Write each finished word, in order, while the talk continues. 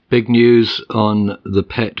Big news on the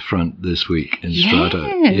pet front this week in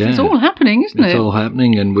Strata. Yes, it's all happening, isn't it? It's all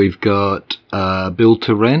happening, and we've got Build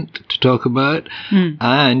to Rent to talk about,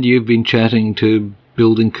 and you've been chatting to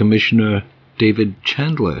Building Commissioner David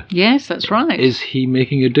Chandler. Yes, that's right. Is he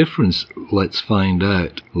making a difference? Let's find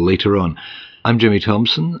out later on. I'm Jimmy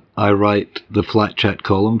Thompson. I write the Flat Chat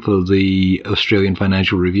column for the Australian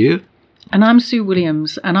Financial Review. And I'm Sue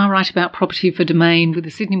Williams, and I write about property for Domain with the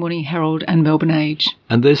Sydney Morning Herald and Melbourne Age.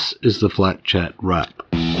 And this is the Flat Chat Wrap.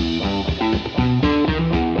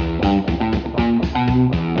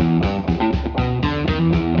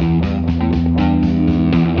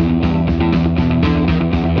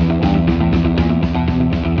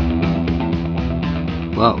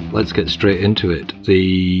 Well, let's get straight into it.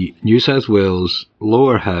 The New South Wales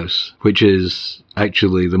Lower House, which is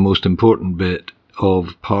actually the most important bit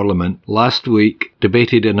of Parliament, last week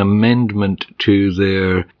debated an amendment to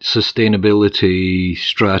their sustainability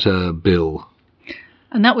strata bill.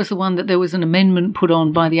 And that was the one that there was an amendment put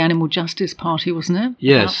on by the Animal Justice Party, wasn't it?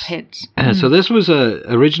 Yes. About pets. So this was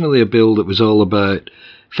originally a bill that was all about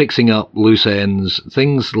fixing up loose ends,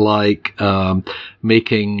 things like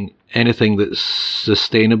making anything that's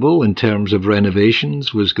sustainable in terms of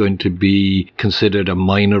renovations was going to be considered a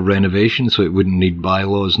minor renovation, so it wouldn't need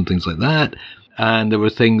bylaws and things like that. And there were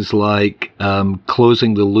things like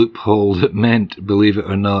closing the loophole that meant, believe it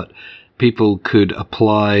or not, people could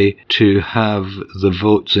apply to have the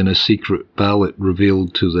votes in a secret ballot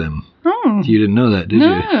revealed to them. Oh. You didn't know that, did you?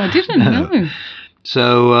 No, I didn't know.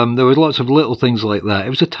 So there was lots of little things like that. It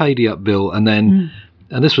was a tidy-up bill. And then,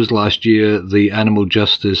 and this was last year, the Animal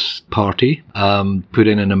Justice Party put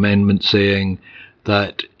in an amendment saying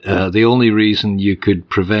that the only reason you could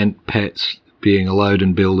prevent pets being allowed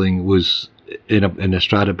in building was in a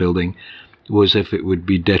strata building was if it would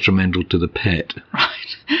be detrimental to the pet.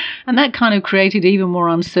 Right. And that kind of created even more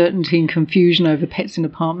uncertainty and confusion over pets in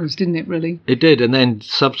apartments, didn't it, really? It did. And then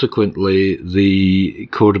subsequently, the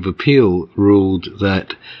Court of Appeal ruled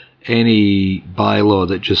that any bylaw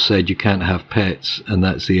that just said you can't have pets and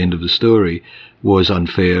that's the end of the story was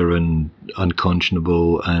unfair and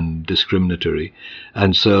unconscionable and discriminatory.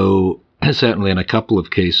 And so certainly in a couple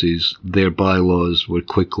of cases, their bylaws were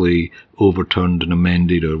quickly overturned and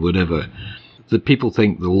amended or whatever. The people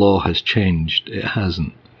think the law has changed. It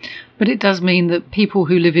hasn't. But it does mean that people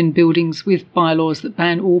who live in buildings with bylaws that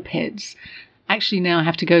ban all pets actually now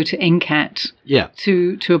have to go to NCAT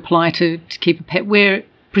to apply to keep a pet, where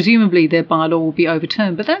presumably their bylaw will be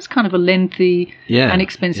overturned. But that's kind of a lengthy and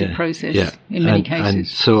expensive process in many cases. And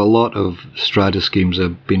so a lot of strata schemes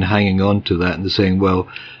have been hanging on to that and they're saying, well,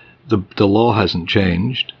 the law hasn't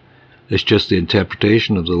changed. It's just the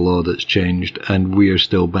interpretation of the law that's changed, and we are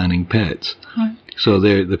still banning pets. Right. So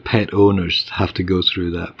the pet owners have to go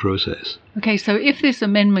through that process. Okay, so if this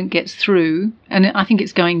amendment gets through, and I think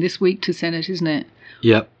it's going this week to Senate, isn't it?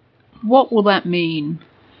 Yep. What will that mean?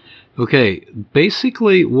 Okay,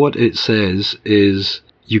 basically what it says is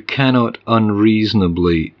you cannot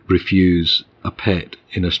unreasonably refuse a pet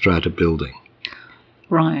in a strata building.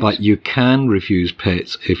 Right. But you can refuse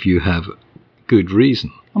pets if you have good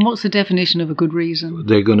reason. And what's the definition of a good reason?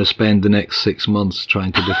 They're going to spend the next 6 months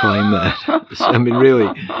trying to define that. I mean, really,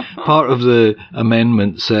 part of the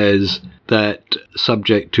amendment says that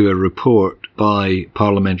subject to a report by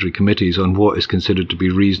parliamentary committees on what is considered to be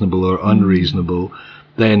reasonable or unreasonable,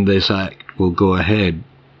 then this act will go ahead.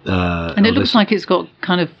 And it looks like it's got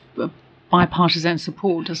kind of bipartisan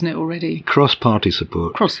support, doesn't it, already? Cross-party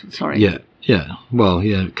support. Yeah. Well,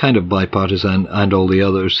 kind of bipartisan and all the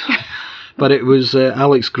others. But it was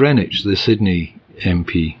Alex Greenwich, the Sydney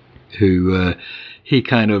MP, who he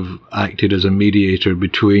kind of acted as a mediator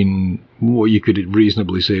between what you could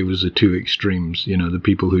reasonably say was the two extremes, you know, the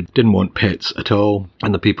people who didn't want pets at all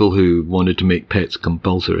and the people who wanted to make pets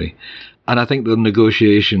compulsory. And I think the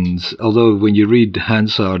negotiations, although when you read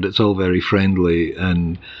Hansard, it's all very friendly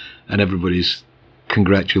and everybody's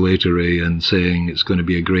congratulatory and saying it's going to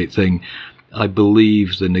be a great thing, I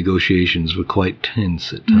believe the negotiations were quite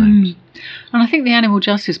tense at times. And I think the Animal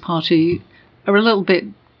Justice Party are a little bit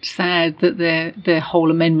sad that their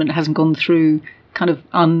whole amendment hasn't gone through kind of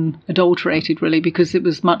unadulterated, really, because it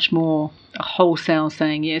was much more a wholesale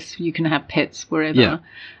saying, yes, you can have pets wherever. Yeah.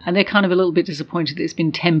 And they're kind of a little bit disappointed that it's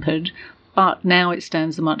been tempered, but now it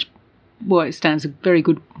stands a very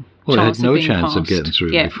good Well, it chance had no of being chance passed. of getting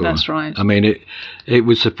through before. Yeah, that's right. I mean, it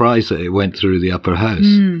was surprised that it went through the upper house,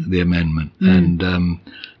 the amendment. And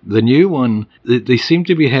the new one, they seem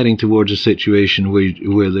to be heading towards a situation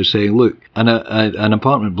where they're saying, look, an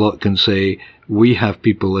apartment block can say, we have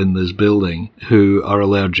people in this building who are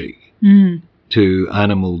allergic to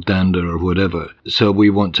animal dander or whatever. So we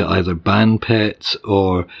want to either ban pets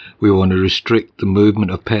or we want to restrict the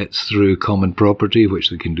movement of pets through common property, which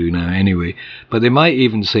they can do now anyway. But they might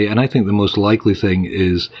even say, and I think the most likely thing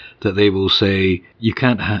is that they will say you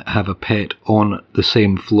can't have a pet on the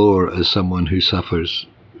same floor as someone who suffers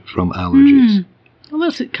from allergies. Well,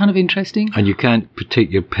 that's kind of interesting. And you can't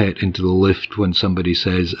take your pet into the lift when somebody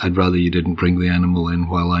says, I'd rather you didn't bring the animal in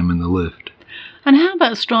while I'm in the lift. And how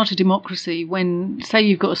about strata democracy when, say,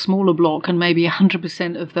 you've got a smaller block and maybe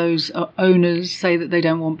 100% of those owners say that they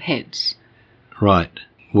don't want pets? Right.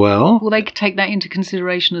 Well, will they take that into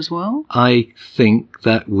consideration as well? I think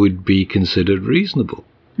that would be considered reasonable.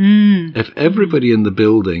 If everybody in the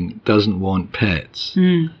building doesn't want pets,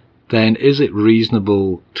 then is it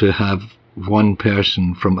reasonable to have one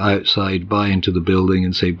person from outside buy into the building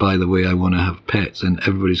and say, by the way, I want to have pets, and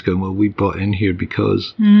everybody's going, well, we bought in here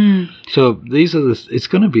because. So these are it's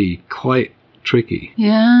going to be quite tricky.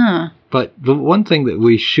 Yeah. But the one thing that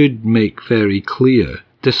we should make very clear,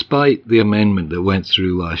 despite the amendment that went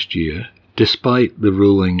through last year, despite the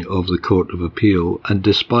ruling of the Court of Appeal, and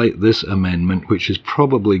despite this amendment, which is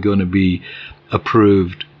probably going to be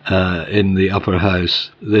approved in the upper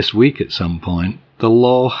house this week at some point, the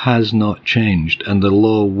law has not changed, and the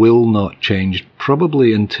law will not change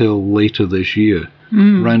probably until later this year.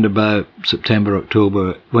 Round about September,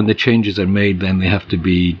 October, when the changes are made, then they have to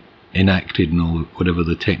be enacted and all, whatever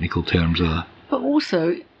the technical terms are. But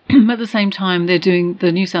also, at the same time,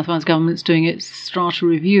 the New South Wales government's doing its strata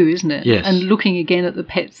review, isn't it? Yes. And looking again at the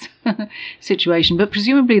pets situation. But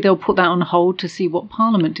presumably they'll put that on hold to see what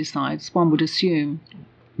Parliament decides, one would assume.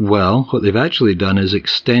 Well, what they've actually done is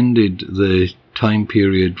extended the time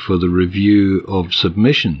period for the review of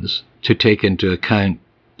submissions to take into account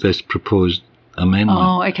this proposed amendment.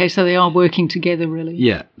 Oh, okay, so they are working together, really.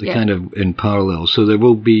 Yeah, they're kind of in parallel. So there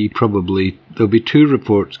will be there'll be two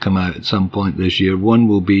reports come out at some point this year. One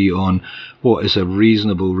will be on what is a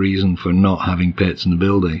reasonable reason for not having pets in the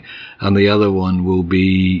building, and the other one will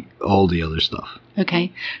be all the other stuff.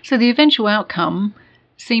 Okay, so the eventual outcome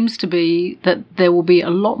seems to be that there will be a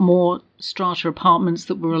lot more strata apartments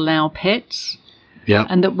that will allow pets,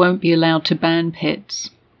 and that won't be allowed to ban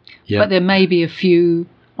pets. But there may be a few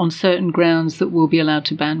on certain grounds that will be allowed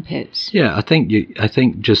to ban pets. Yeah, I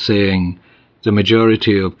think just saying the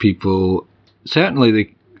majority of people,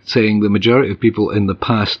 certainly saying the majority of people in the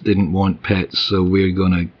past didn't want pets, so we're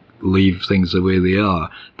going to leave things the way they are,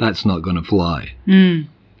 that's not going to fly.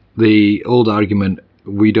 The old argument,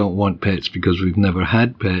 we don't want pets because we've never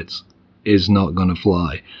had pets, is not going to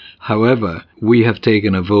fly. However, we have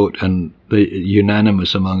taken a vote and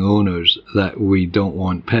unanimous among owners that we don't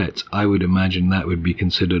want pets. I would imagine that would be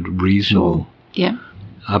considered reasonable. Sure. Yeah.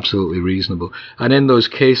 Absolutely reasonable. And in those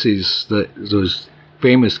cases, those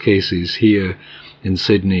famous cases here in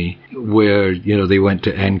Sydney where, they went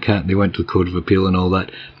to NCAT, they went to the Court of Appeal and all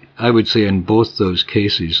that, I would say in both those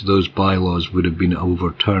cases, those bylaws would have been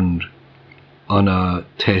overturned on a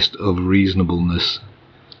test of reasonableness.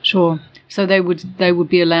 Sure. So they would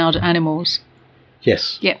be allowed animals?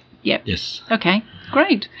 Yes. Yep. Yes. Okay,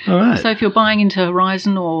 great. All right. So if you're buying into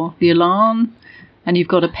Horizon or the Alarm and you've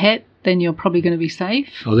got a pet, then you're probably going to be safe.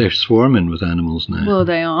 Oh, they're swarming with animals now. Well,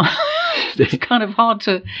 they are. It's kind of hard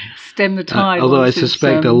to stem the tide. Although I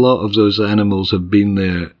suspect a lot of those animals have been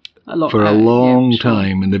there for a long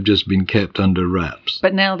time, and they've just been kept under wraps.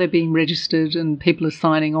 But now they're being registered and people are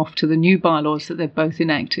signing off to the new bylaws that they've both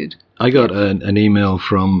enacted. I got an email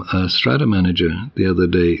from a strata manager the other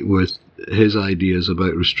day with his ideas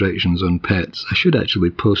about restrictions on pets. I should actually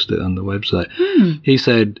post it on the website. He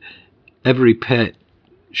said every pet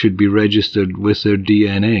should be registered with their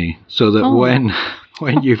DNA so that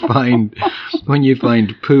when you find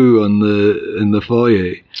poo in the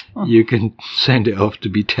foyer, you can send it off to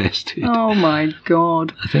be tested. Oh my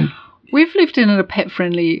God. I think we've lived in a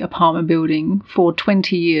pet-friendly apartment building for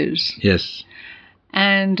 20 years. Yes.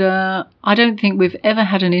 And I don't think we've ever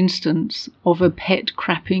had an instance of a pet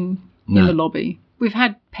crapping in the lobby. We've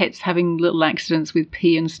had pets having little accidents with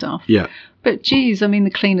pee and stuff. Yeah. But geez, I mean,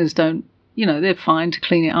 the cleaners don't, they're fine to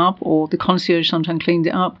clean it up, or the concierge sometimes cleans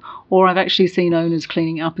it up, or I've actually seen owners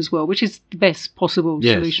cleaning it up as well, which is the best possible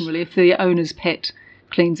solution, really, if the owner's pet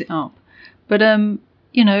cleans it up. But,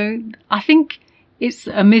 I think it's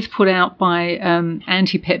a myth put out by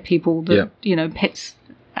anti-pet people that, pets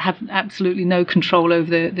have absolutely no control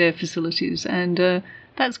over their facilities, and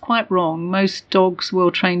that's quite wrong. Most dogs,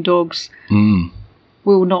 well-trained dogs,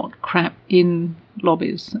 will not crap in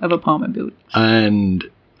lobbies of apartment buildings. And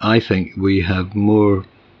I think we have more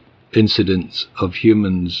incidents of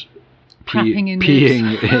humans peeing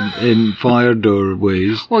in fire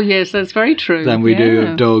doorways. Well, yes, that's very true. Than we do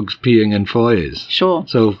of dogs peeing in foyers. Sure.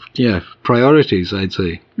 So, yeah, priorities, I'd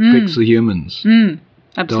say. Fix the humans.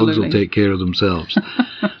 Absolutely. Dogs will take care of themselves.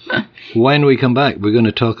 When we come back, we're going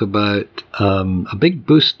to talk about a big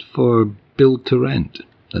boost for build to rent.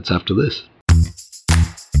 That's after this.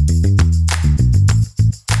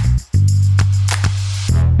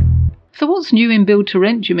 So what's new in build to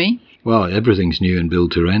rent, Jimmy? Well, everything's new in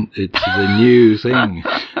build to rent. It's a new thing.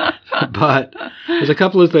 But there's a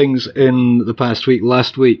couple of things in the past week.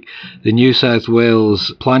 Last week, the New South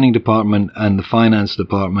Wales Planning Department and the Finance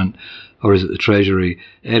Department, or is it the Treasury?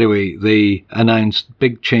 Anyway, they announced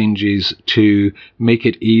big changes to make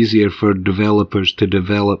it easier for developers to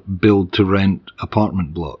develop build-to-rent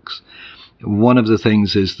apartment blocks. One of the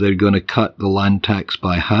things is they're going to cut the land tax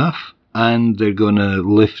by half, and they're going to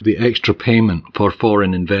lift the extra payment for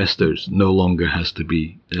foreign investors. No longer has to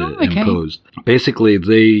be imposed. Basically,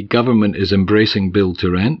 the government is embracing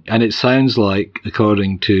build-to-rent, and it sounds like,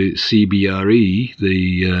 according to CBRE,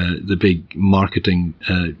 the big marketing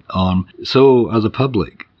arm, so are the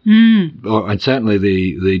public. And certainly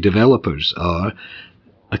the developers are.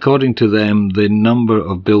 According to them, the number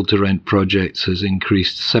of build-to-rent projects has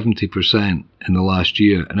increased 70% in the last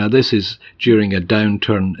year. Now, this is during a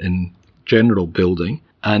downturn in general building,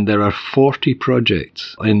 and there are 40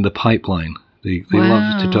 projects in the pipeline. They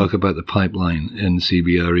love to talk about the pipeline in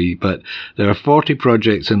CBRE, but there are 40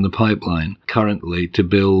 projects in the pipeline currently to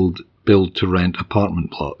build to-rent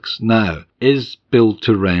apartment blocks. Now, is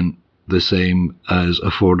build-to-rent the same as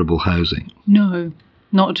affordable housing? No,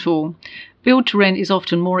 not at all. Build-to-rent is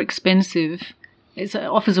often more expensive. It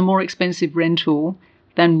offers a more expensive rental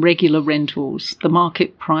than regular rentals. The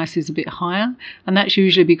market price is a bit higher, and that's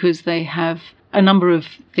usually because they have a number of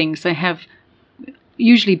things. They have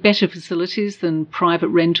usually better facilities than private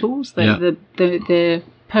rentals. They're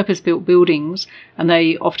purpose-built buildings, and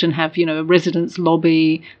they often have, a residence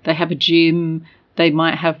lobby, they have a gym, they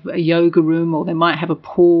might have a yoga room, or they might have a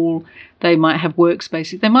pool, they might have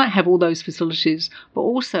workspaces, they might have all those facilities. But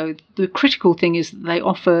also, the critical thing is that they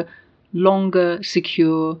offer longer,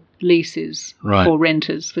 secure leases for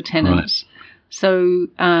renters, for tenants. Right. So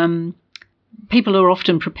people are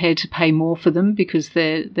often prepared to pay more for them because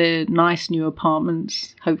they're nice new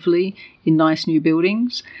apartments, hopefully, in nice new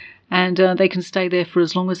buildings. And they can stay there for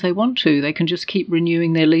as long as they want to. They can just keep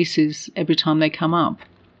renewing their leases every time they come up.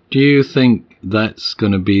 Do you think that's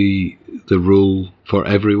going to be the rule for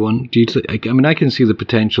everyone? I can see the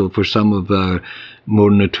potential for some of our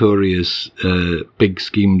more notorious big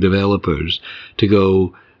scheme developers to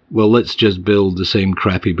go, well, let's just build the same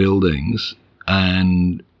crappy buildings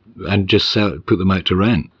and just put them out to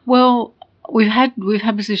rent. Well, we've had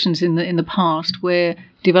positions in the past where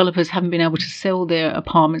developers haven't been able to sell their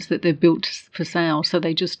apartments that they've built for sale, so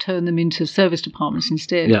they just turn them into serviced apartments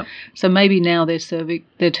instead. Yeah. So maybe now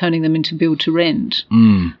they're turning them into build to rent.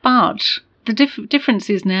 But the difference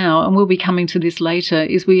is now, and we'll be coming to this later,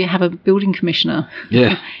 is we have a building commissioner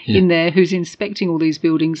in there who's inspecting all these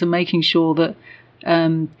buildings and making sure that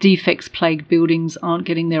defects-plagued buildings aren't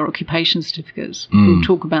getting their occupation certificates. We'll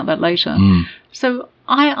talk about that later. So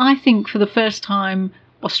I think for the first time,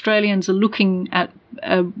 Australians are looking at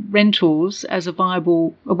rentals as a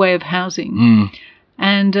viable way of housing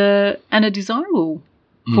and a desirable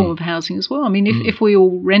form of housing as well. I mean, if we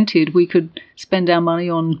all rented, we could spend our money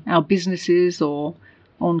on our businesses or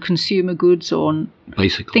on consumer goods or on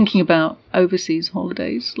thinking about overseas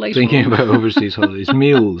holidays later. Thinking about overseas holidays,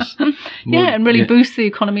 meals. And really boost the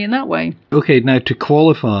economy in that way. Okay, now to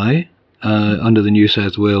qualify under the New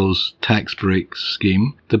South Wales tax break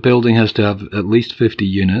scheme, the building has to have at least 50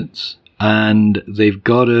 units, and they've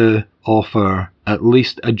got to offer at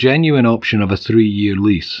least a genuine option of a 3-year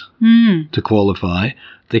lease to qualify.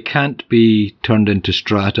 They can't be turned into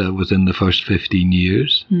strata within the first 15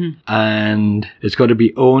 years. And it's got to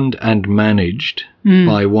be owned and managed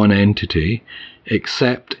by one entity,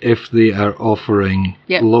 except if they are offering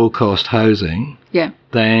low-cost housing,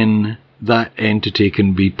 then that entity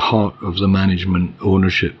can be part of the management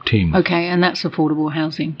ownership team. Okay, and that's affordable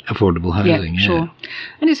housing. Affordable housing, sure.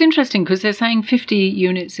 And it's interesting because they're saying 50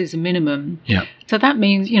 units is a minimum. Yeah. So that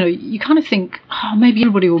means, you kind of think, maybe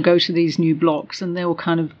everybody will go to these new blocks and they'll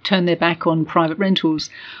kind of turn their back on private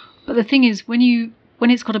rentals. But the thing is, when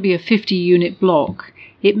it's got to be a 50-unit block,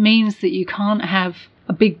 it means that you can't have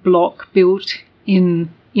a big block built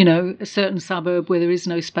in, a certain suburb where there is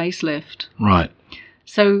no space left. Right.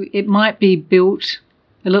 So it might be built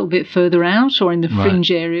a little bit further out or in the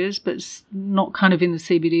fringe areas, but not kind of in the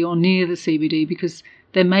CBD or near the CBD, because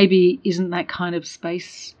there maybe isn't that kind of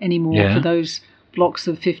space anymore for those blocks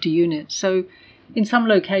of 50 units. So in some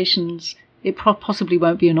locations, it possibly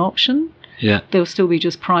won't be an option. Yeah. There'll still be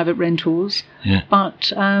just private rentals. Yeah.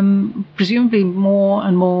 But presumably more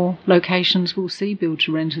and more locations will see build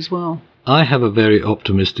to rent as well. I have a very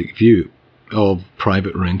optimistic view of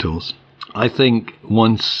private rentals. I think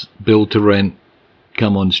once build to rent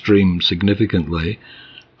come on stream significantly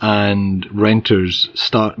and renters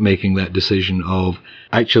start making that decision of,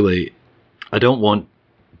 actually, I don't want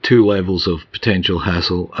 2 levels of potential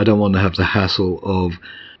hassle. I don't want to have the hassle of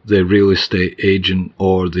the real estate agent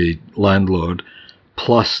or the landlord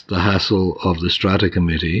plus the hassle of the strata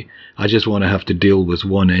committee. I just want to have to deal with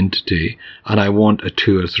one entity, and I want a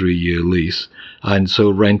 2 or 3 year lease. And so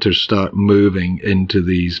renters start moving into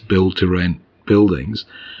these build to rent buildings.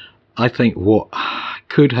 I think what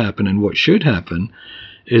could happen and what should happen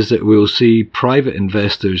is that we'll see private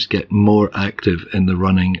investors get more active in the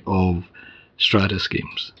running of strata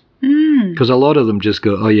schemes. Because a lot of them just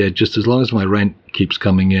go, oh yeah, just as long as my rent keeps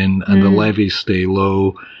coming in and the levies stay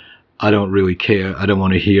low, I don't really care. I don't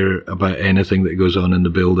want to hear about anything that goes on in the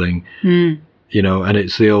building. You know, and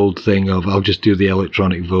it's the old thing of, I'll just do the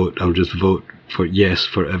electronic vote. I'll just vote for yes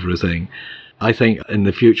for everything. I think in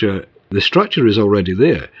the future, the structure is already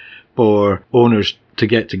there for owners to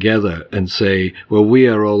get together and say, well, we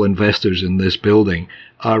are all investors in this building.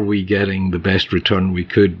 Are we getting the best return we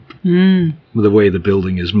could the way the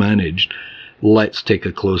building is managed? Let's take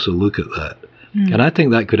a closer look at that. And I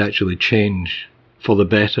think that could actually change for the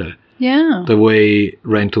better the way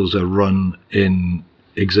rentals are run in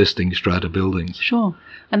existing strata buildings. Sure.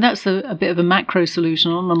 And that's a bit of a macro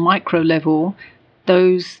solution. On a micro level,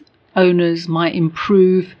 those owners might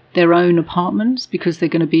improve their own apartments because they're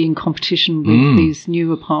going to be in competition with these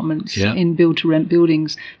new apartments in build-to-rent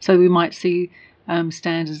buildings. So we might see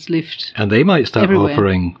standards lift. And they might start everywhere.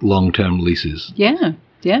 Offering long-term leases.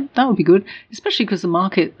 Yeah, that would be good, especially because the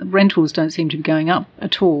market, rentals don't seem to be going up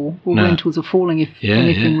at all, or rentals are falling, if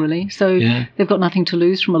anything, really. So they've got nothing to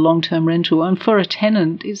lose from a long-term rental. And for a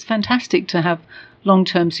tenant, it's fantastic to have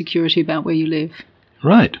long-term security about where you live.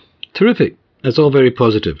 Right. Terrific. That's all very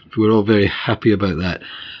positive. We're all very happy about that.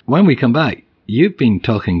 When we come back, you've been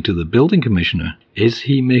talking to the building commissioner. Is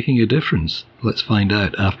he making a difference? Let's find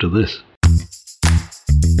out after this.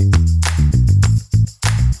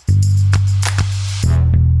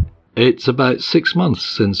 It's about 6 months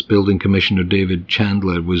since Building Commissioner David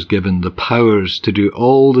Chandler was given the powers to do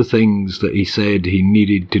all the things that he said he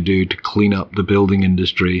needed to do to clean up the building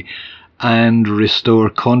industry and restore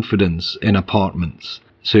confidence in apartments.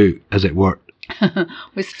 So, has it worked?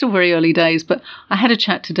 We're still very early days, but I had a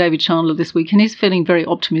chat to David Chandler this week and he's feeling very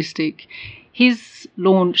optimistic. He's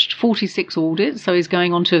launched 46 audits, so he's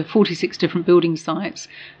going on to 46 different building sites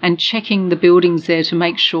and checking the buildings there to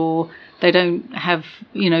make sure they don't have,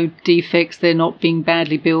 defects, they're not being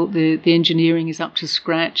badly built, the engineering is up to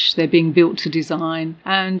scratch, they're being built to design.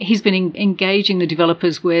 And he's been engaging the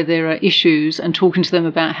developers where there are issues and talking to them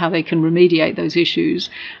about how they can remediate those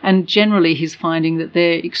issues. And generally he's finding that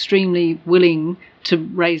they're extremely willing to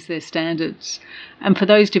raise their standards. And for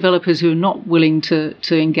those developers who are not willing to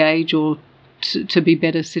engage or to be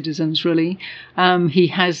better citizens, really, he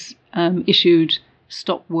has issued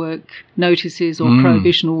stop work notices or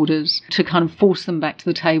prohibition orders to kind of force them back to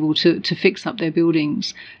the table to fix up their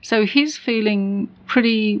buildings. So he's feeling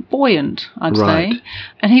pretty buoyant, I'd say.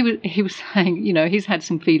 And he was saying, he's had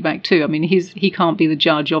some feedback too. I mean, he can't be the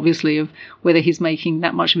judge, obviously, of whether he's making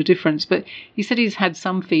that much of a difference, but he said he's had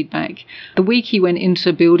some feedback. The week he went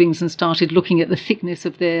into buildings and started looking at the thickness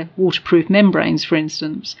of their waterproof membranes, for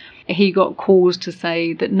instance, he got calls to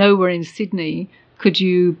say that nowhere in Sydney could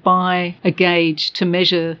you buy a gauge to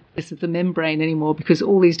measure this of the membrane anymore, because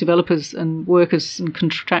all these developers and workers and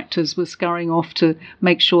contractors were scurrying off to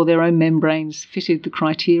make sure their own membranes fitted the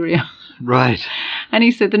criteria. Right. And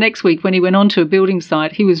he said the next week when he went onto a building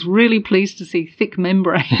site, he was really pleased to see thick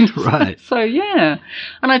membranes. Right. So, yeah.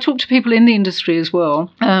 And I talked to people in the industry as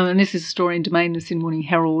well, and this is a story in Domain, the Sydney Morning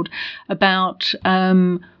Herald, about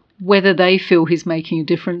whether they feel he's making a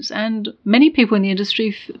difference. And many people in the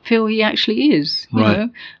industry feel he actually is, you know.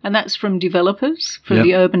 And that's from developers, from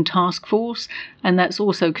the Urban Task Force, and that's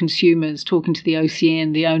also consumers talking to the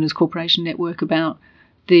OCN, the Owners Corporation Network, about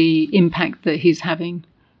the impact that he's having.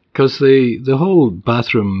 Because the whole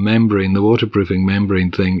bathroom membrane, the waterproofing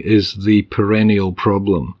membrane thing, is the perennial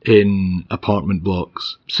problem in apartment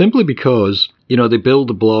blocks. Simply because, they build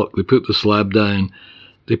the block, they put the slab down,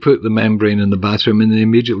 they put the membrane in the bathroom, and they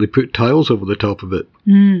immediately put tiles over the top of it.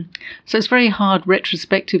 So it's very hard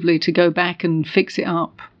retrospectively to go back and fix it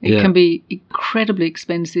up. It can be incredibly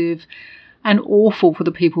expensive and awful for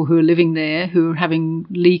the people who are living there, who are having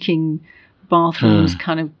leaking bathrooms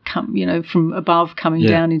kind of come, from above coming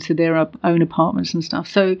down into their own apartments and stuff.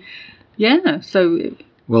 So,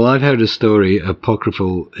 Well, I've heard a story,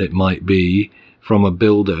 apocryphal it might be, from a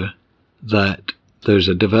builder that there's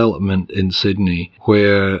a development in Sydney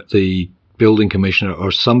where the building commissioner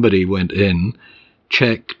or somebody went in,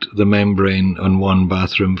 checked the membrane on one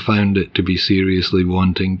bathroom, found it to be seriously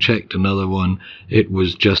wanting, checked another one, it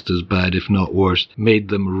was just as bad, if not worse, made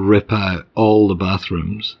them rip out all the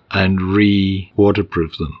bathrooms and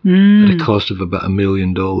re-waterproof them at a cost of about $1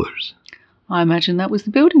 million. I imagine that was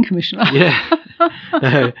the building commissioner. Yeah.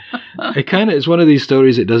 It's one of these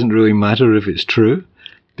stories, it doesn't really matter if it's true,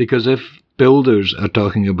 because if builders are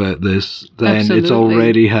talking about this, then Absolutely. It's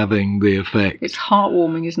already having the effect. It's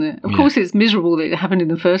heartwarming, isn't it? Of course, it's miserable that it happened in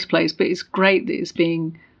the first place, but it's great that it's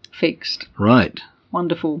being fixed. Right.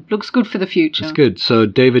 Wonderful. Looks good for the future. It's good. So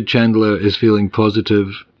David Chandler is feeling positive,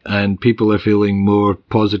 and people are feeling more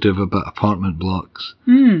positive about apartment blocks.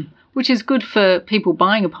 Which is good for people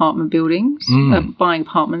buying apartment buildings, buying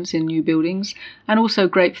apartments in new buildings, and also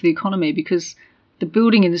great for the economy because the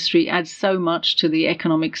building industry adds so much to the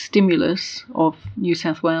economic stimulus of New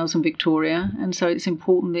South Wales and Victoria, and so it's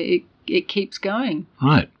important that it keeps going.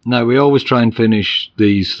 Right. Now, we always try and finish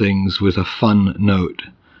these things with a fun note,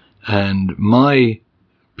 and my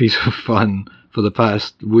piece of fun for the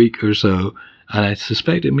past week or so, and I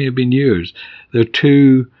suspect it may have been yours, there are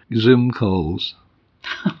 2 Zoom calls.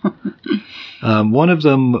 One of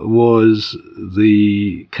them was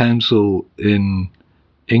the council in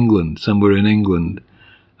England, somewhere in England,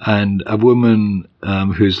 and a woman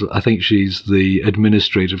I think she's the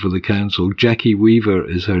administrator for the council, Jackie Weaver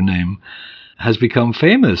is her name, has become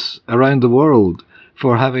famous around the world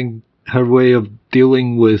for having her way of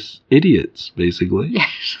dealing with idiots, basically.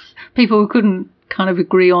 Yes, people who couldn't kind of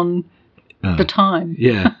agree on the time.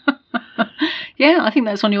 Yeah. Yeah, I think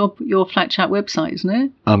that's on your Flat Chat website, isn't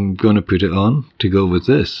it? I'm going to put it on to go with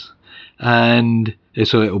this. And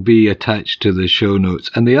so it'll be attached to the show notes.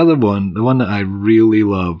 And the other one, the one that I really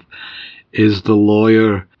love, is the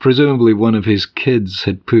lawyer. Presumably one of his kids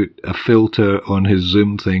had put a filter on his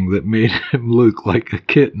Zoom thing that made him look like a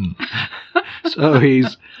kitten. So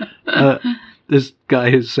he's, this guy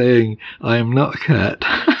is saying, "I am not a cat."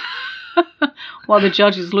 While the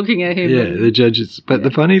judge is looking at him. Yeah, the judge is. But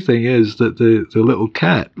the funny thing is that the little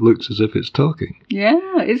cat looks as if it's talking. Yeah,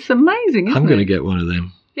 it's amazing, isn't it? I'm going to get one of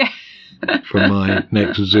them. Yeah. For my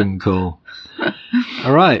next Zoom call.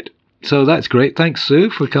 All right. So that's great. Thanks, Sue,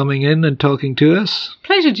 for coming in and talking to us.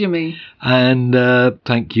 Pleasure, Jimmy. And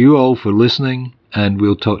thank you all for listening. And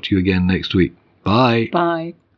we'll talk to you again next week. Bye. Bye.